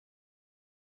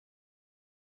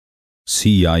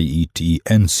CIET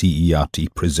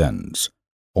NCERT presents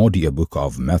Audiobook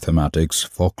of Mathematics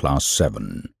for Class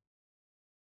 7.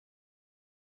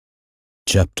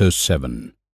 Chapter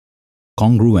 7.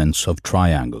 Congruence of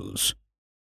Triangles.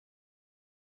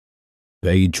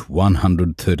 Page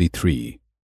 133.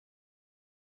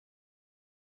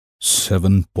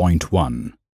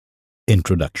 7.1.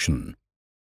 Introduction.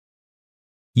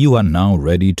 You are now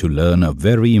ready to learn a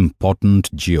very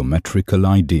important geometrical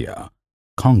idea,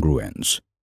 congruence.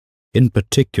 In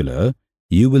particular,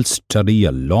 you will study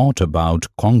a lot about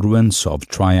congruence of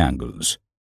triangles.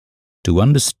 To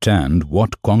understand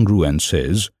what congruence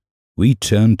is, we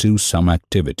turn to some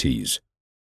activities.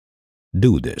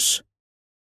 Do this.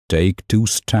 Take two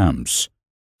stamps,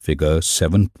 figure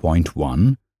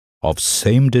 7.1, of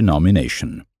same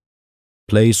denomination.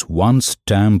 Place one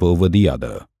stamp over the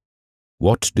other.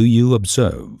 What do you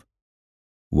observe?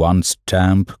 One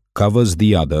stamp covers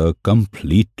the other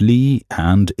completely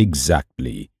and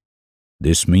exactly.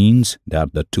 This means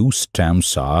that the two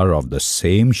stamps are of the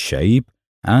same shape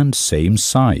and same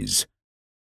size.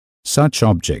 Such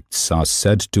objects are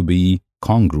said to be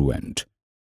congruent.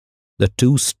 The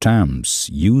two stamps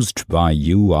used by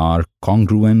you are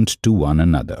congruent to one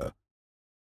another.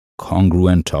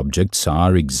 Congruent objects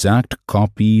are exact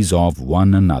copies of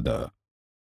one another.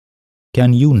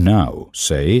 Can you now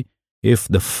say if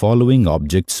the following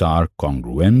objects are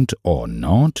congruent or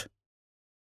not?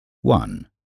 1.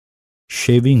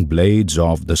 Shaving blades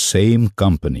of the same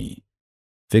company.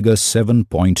 Figure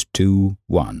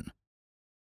 7.21.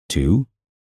 2.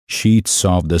 Sheets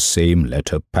of the same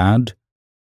letter pad.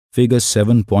 Figure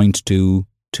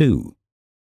 7.22.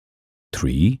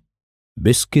 3.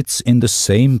 Biscuits in the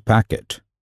same packet.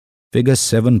 Figure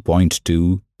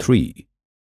 7.23.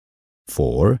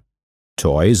 4.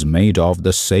 Toys made of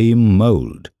the same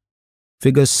mold.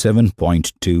 Figure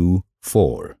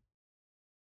 7.24.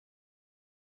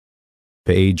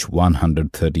 Page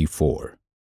 134.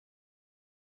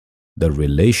 The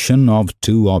relation of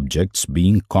two objects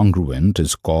being congruent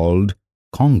is called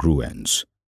congruence.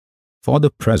 For the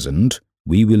present,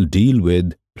 we will deal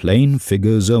with plane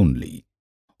figures only,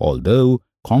 although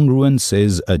congruence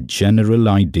is a general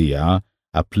idea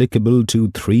applicable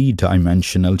to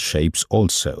three-dimensional shapes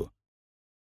also.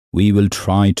 We will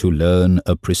try to learn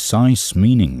a precise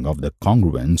meaning of the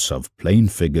congruence of plane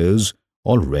figures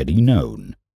already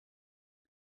known.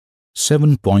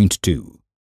 7.2.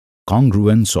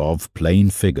 Congruence of plane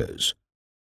figures.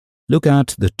 Look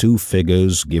at the two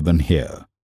figures given here.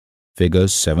 Figure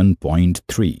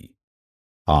 7.3.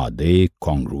 Are they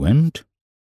congruent?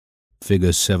 Figure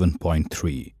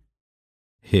 7.3.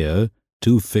 Here,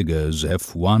 two figures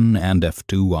F1 and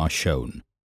F2 are shown.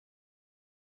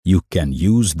 You can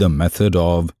use the method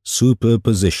of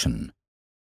superposition.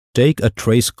 Take a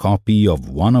trace copy of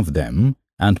one of them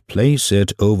and place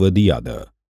it over the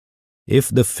other. If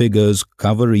the figures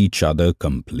cover each other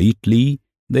completely,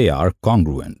 they are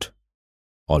congruent.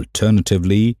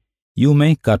 Alternatively, you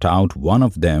may cut out one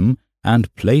of them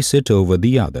and place it over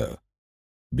the other.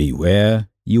 Beware,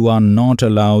 you are not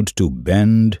allowed to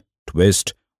bend,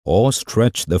 twist, or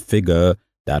stretch the figure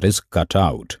that is cut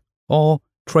out or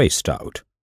traced out.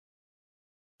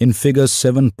 In figure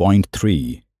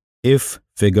 7.3, if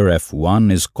figure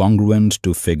F1 is congruent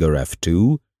to figure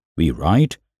F2, we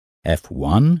write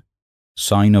F1,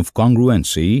 sign of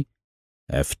congruency,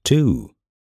 F2.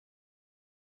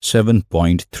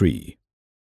 7.3.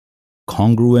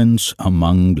 Congruence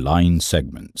among line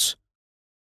segments.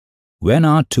 When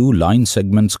are two line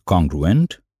segments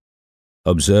congruent?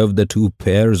 Observe the two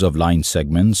pairs of line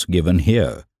segments given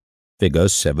here, figure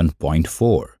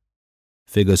 7.4.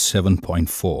 Figure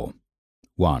 7.4.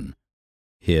 1.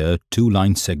 Here two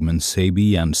line segments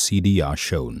AB and CD are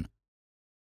shown.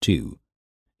 2.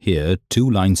 Here two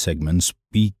line segments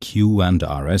PQ and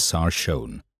RS are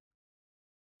shown.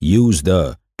 Use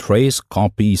the trace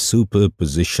copy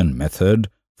superposition method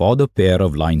for the pair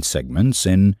of line segments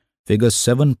in figure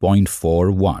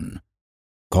 7.41.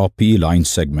 Copy line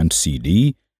segment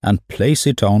CD and place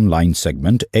it on line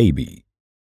segment AB.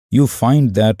 You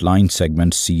find that line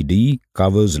segment CD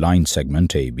covers line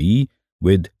segment AB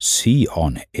with C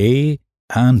on A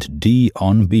and D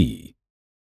on B.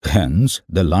 Hence,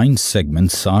 the line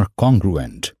segments are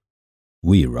congruent.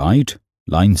 We write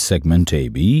line segment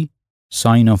AB,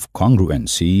 sign of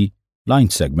congruency, line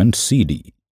segment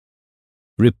CD.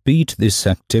 Repeat this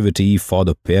activity for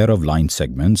the pair of line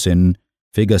segments in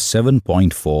figure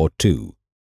 7.42.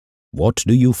 What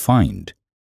do you find?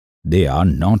 They are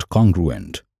not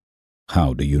congruent.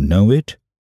 How do you know it?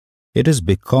 It is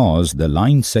because the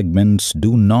line segments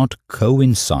do not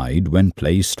coincide when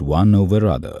placed one over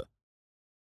other.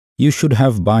 You should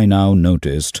have by now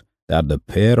noticed that the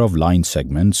pair of line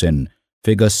segments in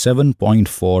figure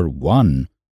 7.41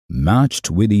 matched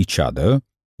with each other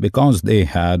because they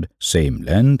had same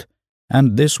length,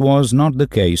 and this was not the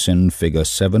case in figure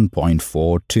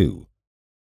 7.42.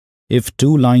 If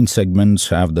two line segments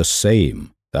have the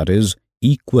same, that is,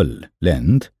 equal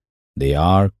length, they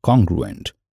are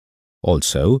congruent.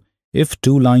 Also, if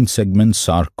two line segments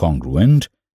are congruent,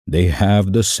 they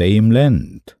have the same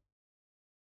length.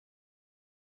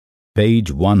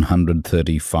 Page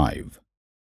 135.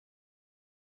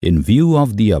 In view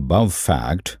of the above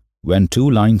fact, when two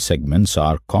line segments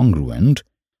are congruent,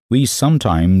 we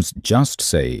sometimes just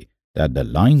say that the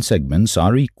line segments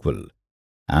are equal,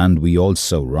 and we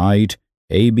also write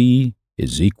AB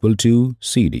is equal to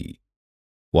CD.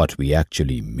 What we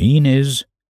actually mean is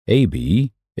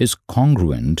AB is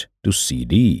congruent to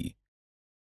CD.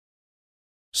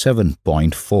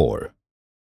 7.4.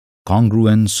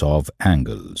 Congruence of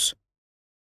angles.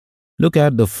 Look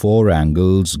at the four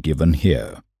angles given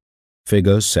here.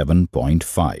 Figure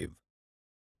 7.5.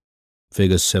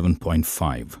 Figure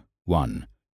 7.5. 1.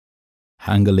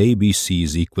 Angle ABC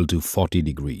is equal to 40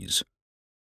 degrees.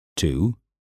 2.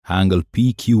 Angle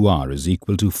PQR is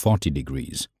equal to 40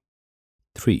 degrees.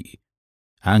 3.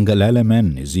 Angle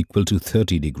LMN is equal to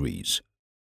 30 degrees.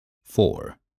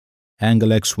 4. Angle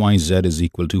XYZ is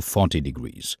equal to 40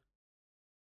 degrees.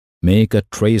 Make a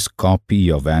trace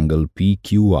copy of angle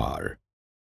PQR.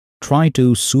 Try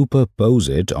to superpose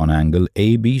it on angle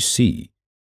ABC.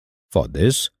 For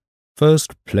this,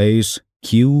 first place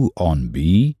Q on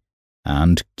B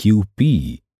and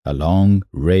QP along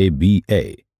ray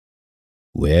BA.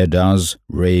 Where does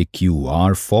ray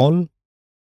QR fall?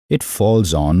 It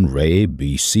falls on ray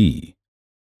BC.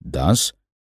 Thus,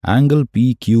 angle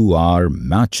PQR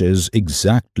matches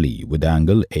exactly with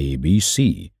angle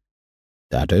ABC.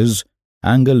 That is,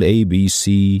 angle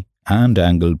ABC and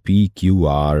angle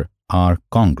PQR are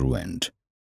congruent.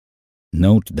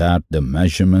 Note that the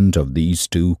measurement of these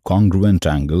two congruent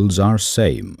angles are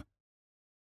same.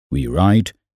 We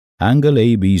write angle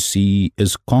ABC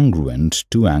is congruent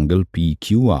to angle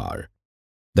PQR.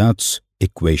 That's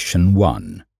equation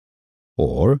 1.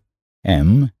 Or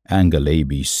M angle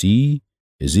ABC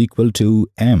is equal to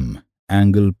M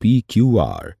angle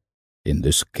PQR. In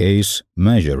this case,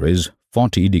 measure is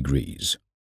 40 degrees.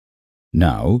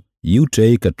 Now, you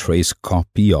take a trace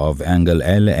copy of angle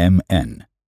LMN.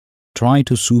 Try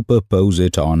to superpose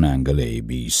it on angle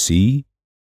ABC.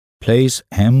 Place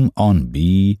M on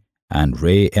B and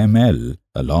ray ML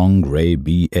along ray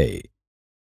BA.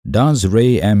 Does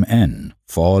ray MN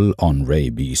fall on ray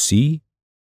BC?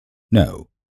 No,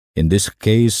 in this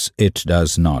case it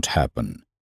does not happen.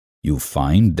 You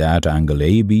find that angle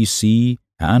ABC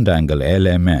and angle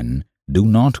LMN do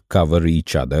not cover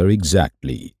each other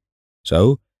exactly,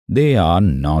 so they are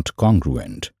not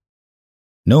congruent.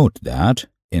 Note that,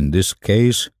 in this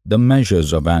case, the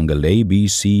measures of angle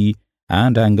ABC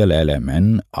and angle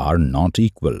LMN are not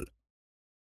equal.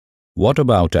 What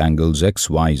about angles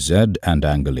XYZ and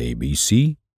angle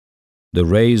ABC? The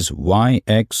rays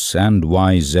YX and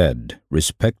YZ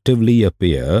respectively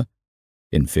appear,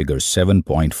 in figure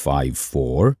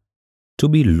 7.54, to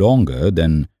be longer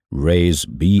than rays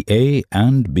BA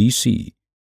and BC.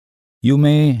 You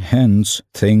may hence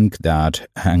think that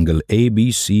angle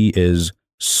ABC is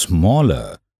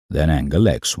smaller than angle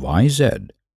XYZ.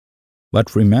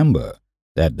 But remember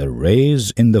that the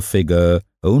rays in the figure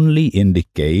only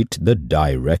indicate the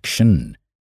direction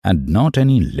and not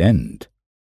any length.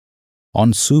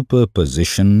 On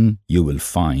superposition, you will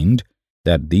find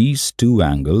that these two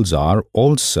angles are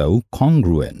also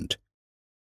congruent.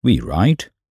 We write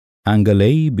angle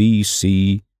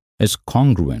ABC is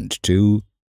congruent to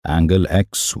angle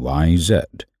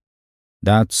XYZ.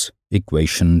 That's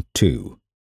equation 2.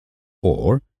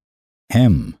 Or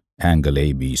M angle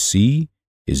ABC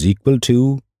is equal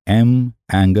to M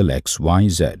angle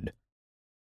XYZ.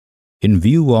 In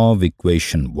view of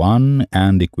equation 1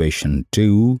 and equation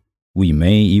 2, we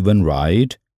may even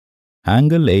write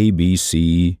angle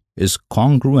ABC is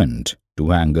congruent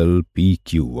to angle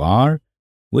PQR,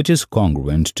 which is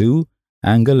congruent to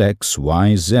angle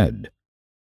XYZ.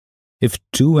 If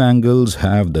two angles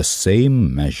have the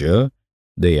same measure,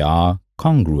 they are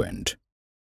congruent.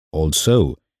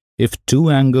 Also, if two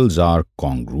angles are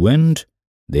congruent,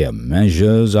 their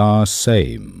measures are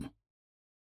same.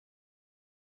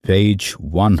 Page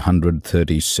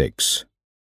 136.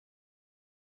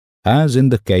 As in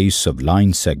the case of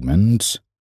line segments,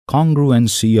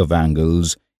 congruency of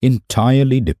angles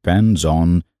entirely depends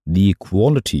on the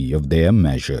equality of their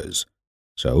measures.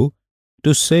 So,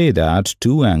 to say that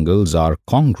two angles are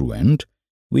congruent,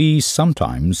 We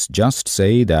sometimes just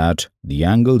say that the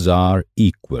angles are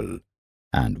equal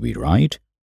and we write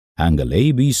angle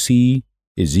ABC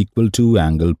is equal to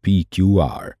angle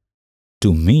PQR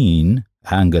to mean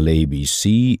angle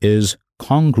ABC is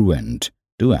congruent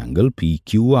to angle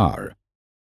PQR.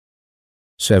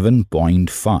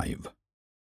 7.5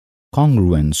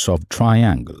 Congruence of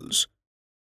triangles.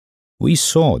 We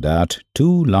saw that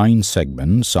two line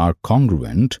segments are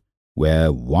congruent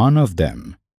where one of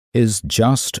them is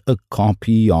just a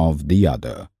copy of the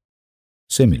other.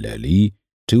 Similarly,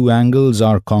 two angles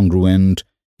are congruent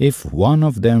if one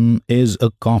of them is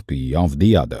a copy of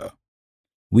the other.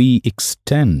 We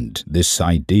extend this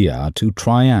idea to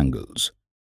triangles.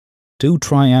 Two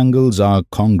triangles are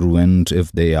congruent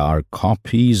if they are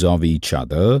copies of each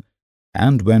other,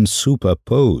 and when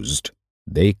superposed,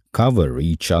 they cover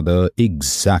each other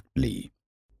exactly.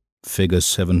 Figure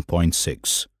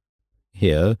 7.6.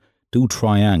 Here, two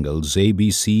triangles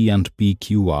ABC and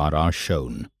PQR are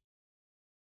shown.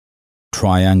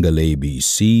 Triangle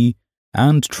ABC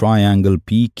and triangle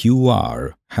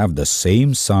PQR have the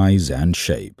same size and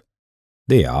shape.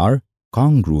 They are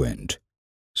congruent.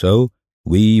 So,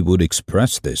 we would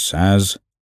express this as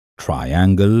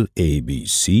triangle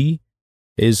ABC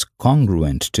is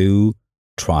congruent to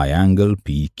triangle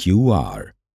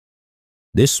PQR.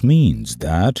 This means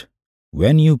that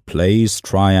when you place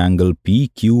triangle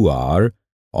PQR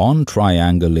on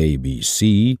triangle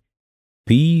ABC,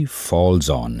 P falls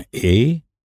on A,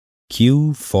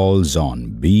 Q falls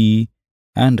on B,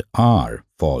 and R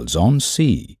falls on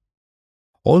C.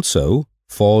 Also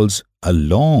falls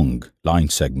along line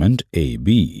segment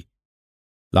AB.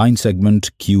 Line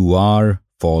segment QR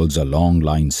falls along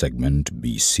line segment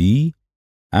BC,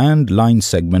 and line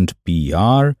segment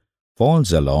PR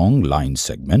falls along line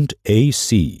segment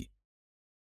AC.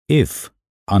 If,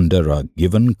 under a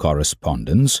given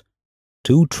correspondence,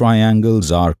 two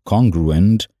triangles are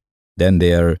congruent, then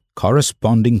their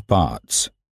corresponding parts,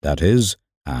 that is,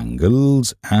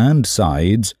 angles and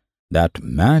sides that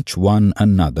match one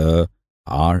another,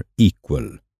 are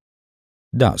equal.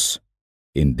 Thus,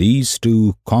 in these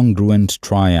two congruent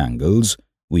triangles,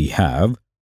 we have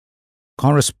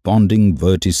corresponding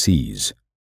vertices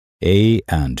A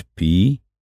and P,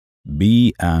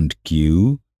 B and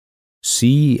Q,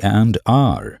 C and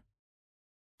R.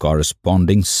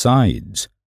 Corresponding sides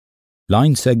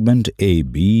line segment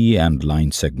AB and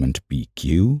line segment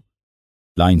PQ,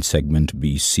 line segment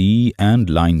BC and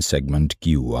line segment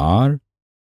QR,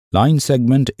 line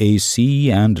segment AC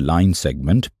and line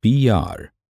segment PR.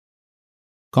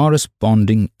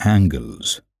 Corresponding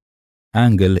angles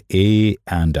angle A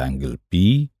and angle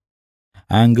P,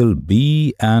 angle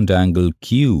B and angle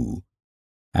Q,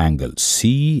 angle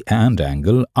C and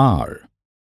angle R.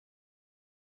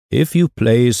 If you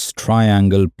place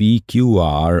triangle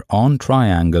PQR on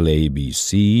triangle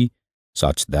ABC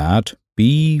such that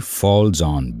P falls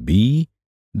on B,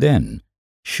 then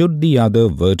should the other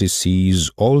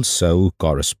vertices also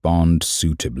correspond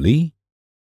suitably?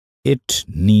 It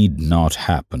need not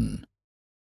happen.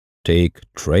 Take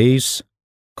trace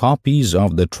copies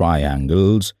of the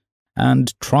triangles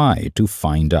and try to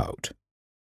find out.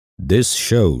 This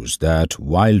shows that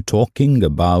while talking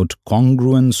about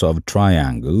congruence of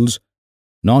triangles,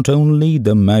 not only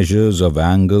the measures of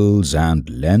angles and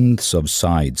lengths of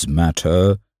sides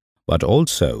matter, but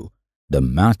also the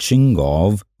matching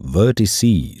of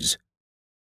vertices.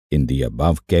 In the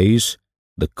above case,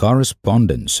 the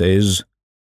correspondence is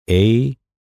A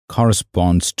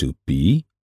corresponds to P,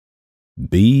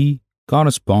 B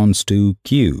corresponds to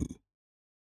Q,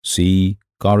 C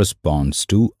corresponds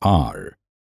to R.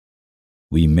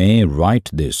 We may write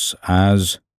this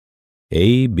as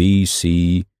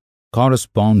ABC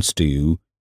corresponds to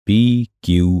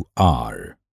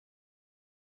PQR.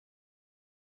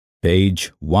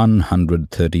 Page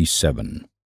 137.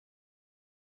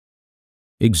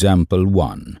 Example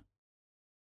 1.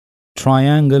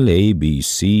 Triangle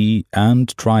ABC and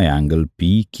triangle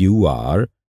PQR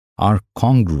are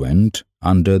congruent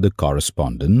under the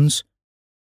correspondence.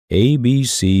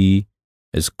 ABC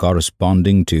is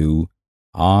corresponding to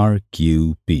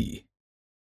RQP.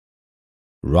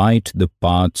 Write the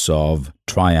parts of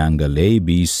triangle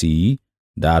ABC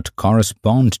that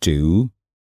correspond to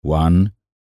 1.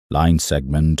 Line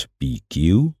segment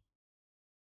PQ,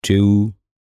 2.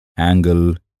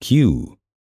 Angle Q,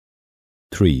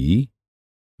 3.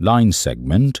 Line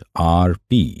segment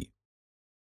RP.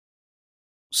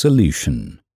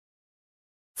 Solution.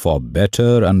 For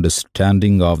better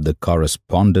understanding of the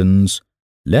correspondence,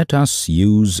 let us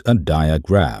use a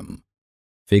diagram.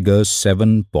 Figure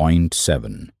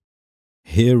 7.7.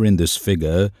 Here in this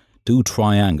figure, two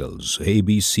triangles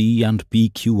ABC and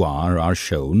PQR are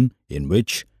shown in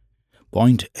which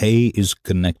point A is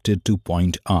connected to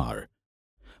point R,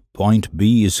 point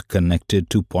B is connected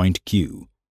to point Q,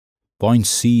 point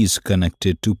C is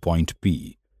connected to point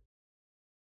P.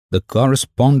 The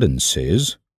correspondence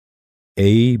is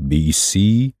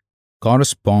ABC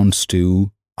corresponds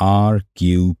to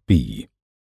RQP.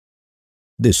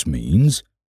 This means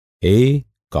A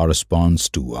corresponds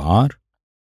to R,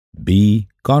 B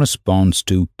corresponds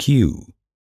to Q,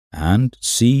 and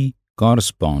C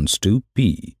corresponds to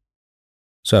P.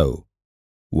 So,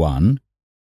 1.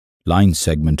 Line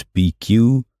segment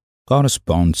PQ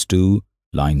corresponds to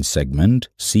line segment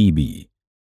CB.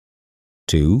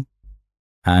 2.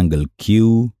 Angle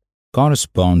Q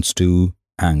corresponds to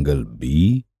angle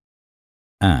B.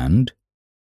 And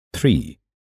 3.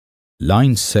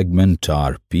 Line segment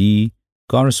RP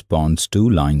corresponds to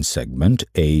line segment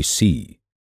AC.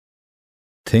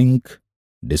 Think,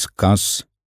 discuss,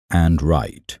 and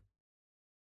write.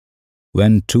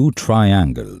 When two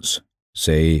triangles,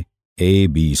 say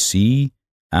ABC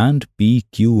and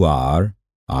PQR,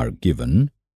 are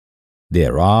given,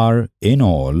 there are in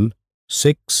all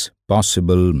 6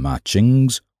 possible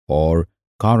matchings or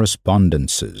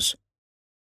correspondences.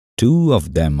 2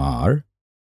 of them are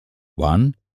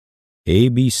 1.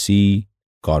 ABC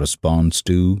corresponds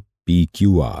to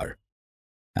PQR,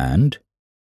 and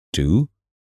 2.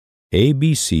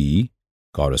 ABC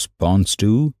corresponds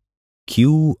to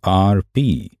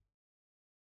QRP.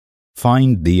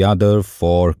 Find the other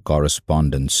 4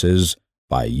 correspondences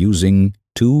by using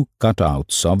 2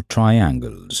 cutouts of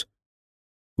triangles.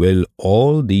 Will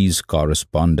all these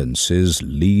correspondences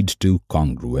lead to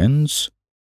congruence?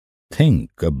 Think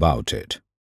about it.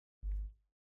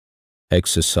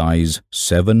 Exercise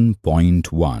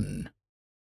 7.1.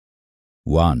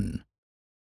 1.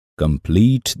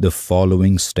 Complete the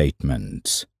following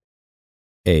statements.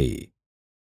 A.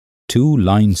 2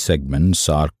 line segments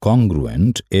are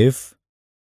congruent if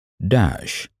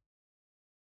dash.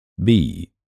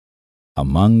 B.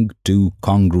 Among 2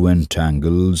 congruent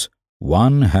angles,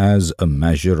 one has a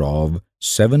measure of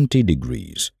 70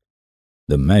 degrees.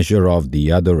 The measure of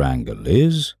the other angle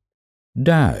is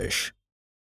dash.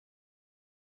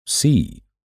 C.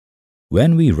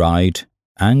 When we write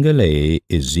angle A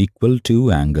is equal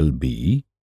to angle B,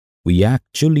 we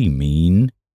actually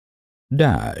mean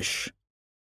dash.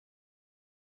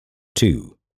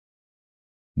 2.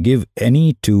 Give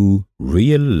any 2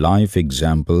 real-life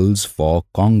examples for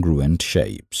congruent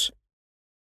shapes.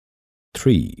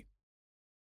 3.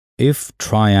 If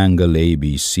triangle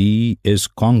ABC is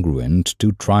congruent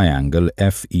to triangle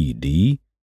FED,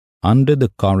 under the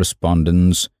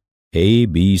correspondence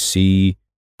ABC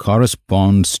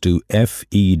corresponds to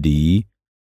FED,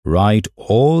 write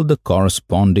all the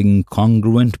corresponding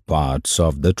congruent parts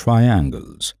of the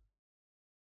triangles.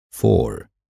 4.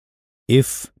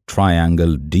 If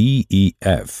triangle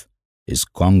DEF is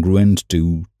congruent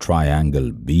to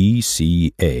triangle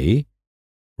BCA,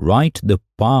 write the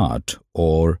part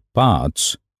or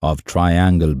parts of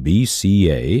triangle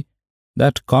BCA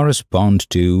that correspond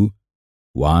to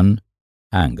 1.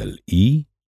 Angle E,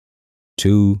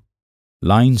 2.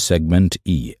 Line segment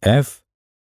EF,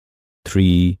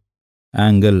 3.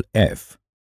 Angle F,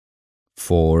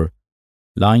 4.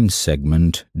 Line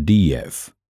segment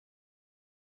DF.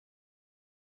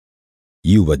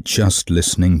 You were just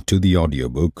listening to the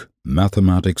audiobook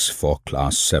Mathematics for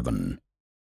Class 7.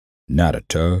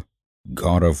 Narrator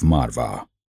Gaurav Marva.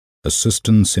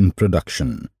 Assistance in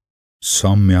production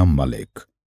Soumya Malik.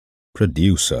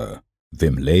 Producer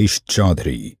Vimlesh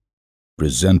Chaudhary.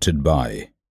 Presented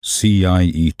by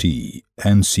CIET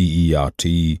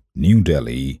NCERT, New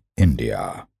Delhi,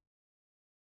 India.